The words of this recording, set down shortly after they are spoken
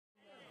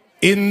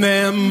in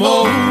them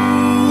old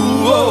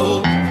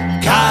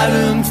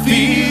cotton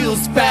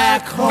fields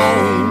back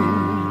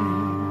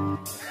home.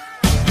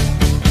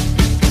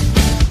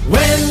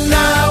 When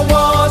I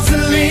was a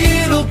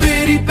little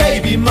bitty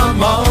baby, my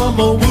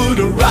mama would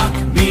rock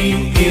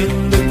me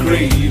in the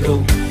cradle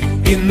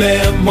in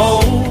them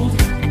old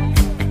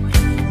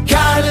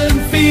cotton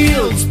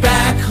fields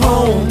back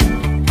home.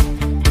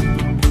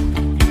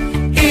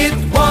 It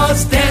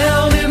was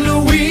down in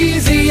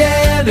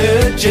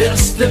Louisiana,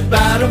 just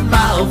about a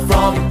mile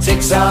from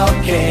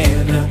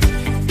Texarkana,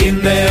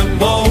 in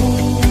them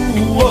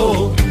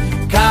old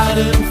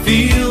cotton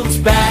fields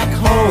back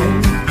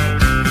home.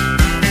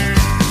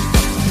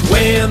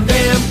 When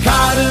them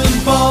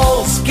cotton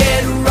balls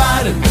get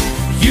rotten,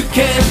 you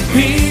can't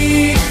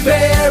pick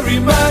very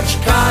much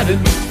cotton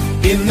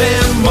in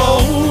them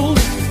old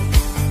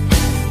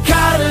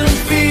cotton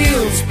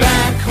fields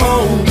back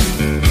home.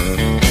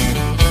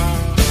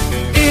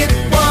 It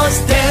was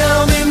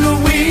down in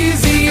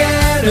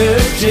Louisiana,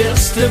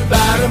 just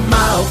about a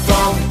mile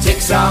from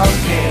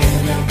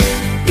Texarkana,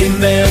 in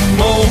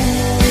them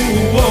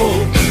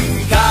old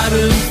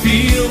cotton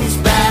fields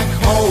back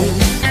home.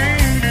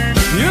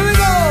 Here we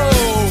go!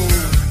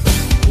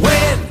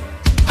 When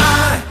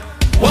I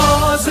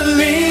was a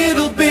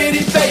little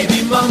bitty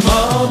baby, my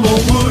mama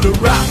would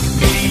rock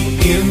me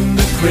in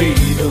the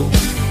cradle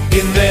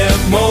in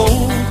them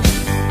old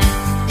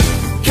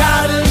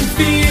cotton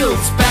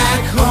fields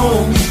back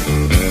home.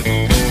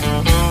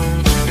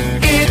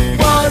 It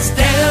was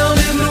down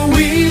in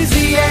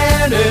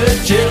Louisiana,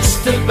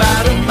 just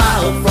about a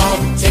mile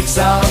from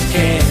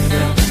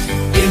Texarkana,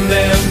 in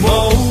them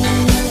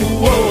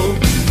old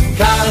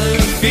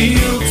cotton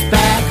fields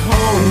back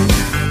home.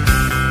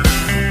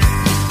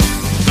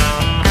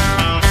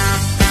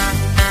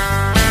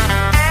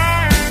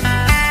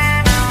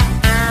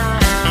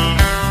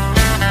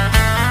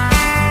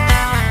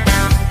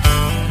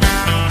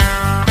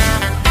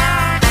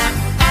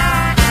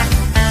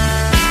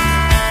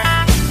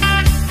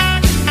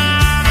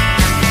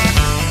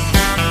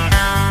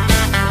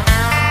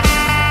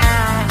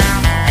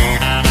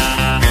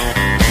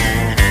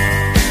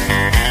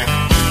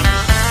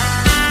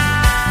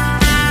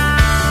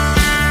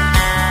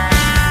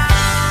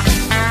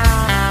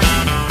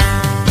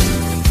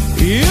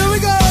 Here we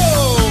go!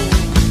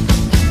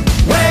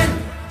 When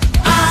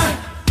I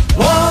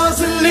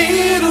was a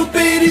little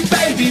bitty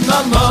baby,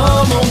 my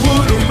mama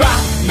would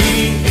rock me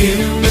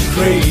in the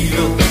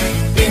cradle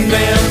in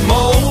them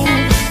old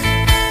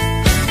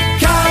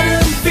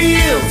cotton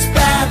fields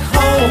back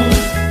home.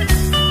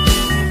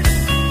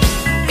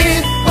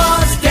 It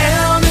was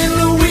down in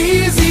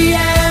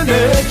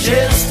Louisiana,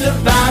 just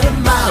about a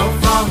mile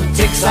from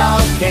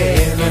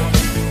Texarkana,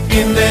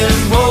 in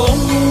them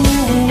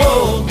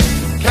old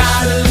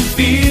cotton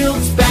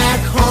fields back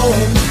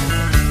home.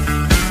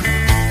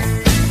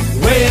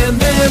 When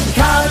them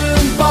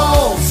cotton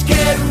balls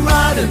get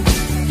rotten,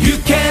 you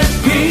can't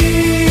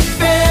pick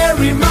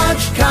very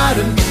much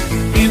cotton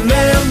in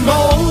them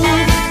old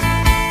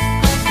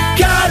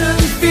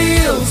cotton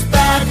fields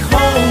back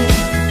home.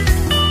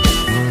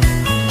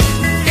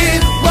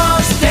 It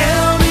was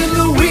down in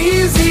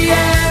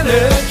Louisiana,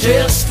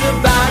 just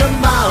about a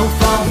mile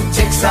from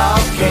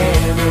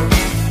Texarkana,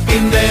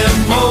 in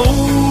them old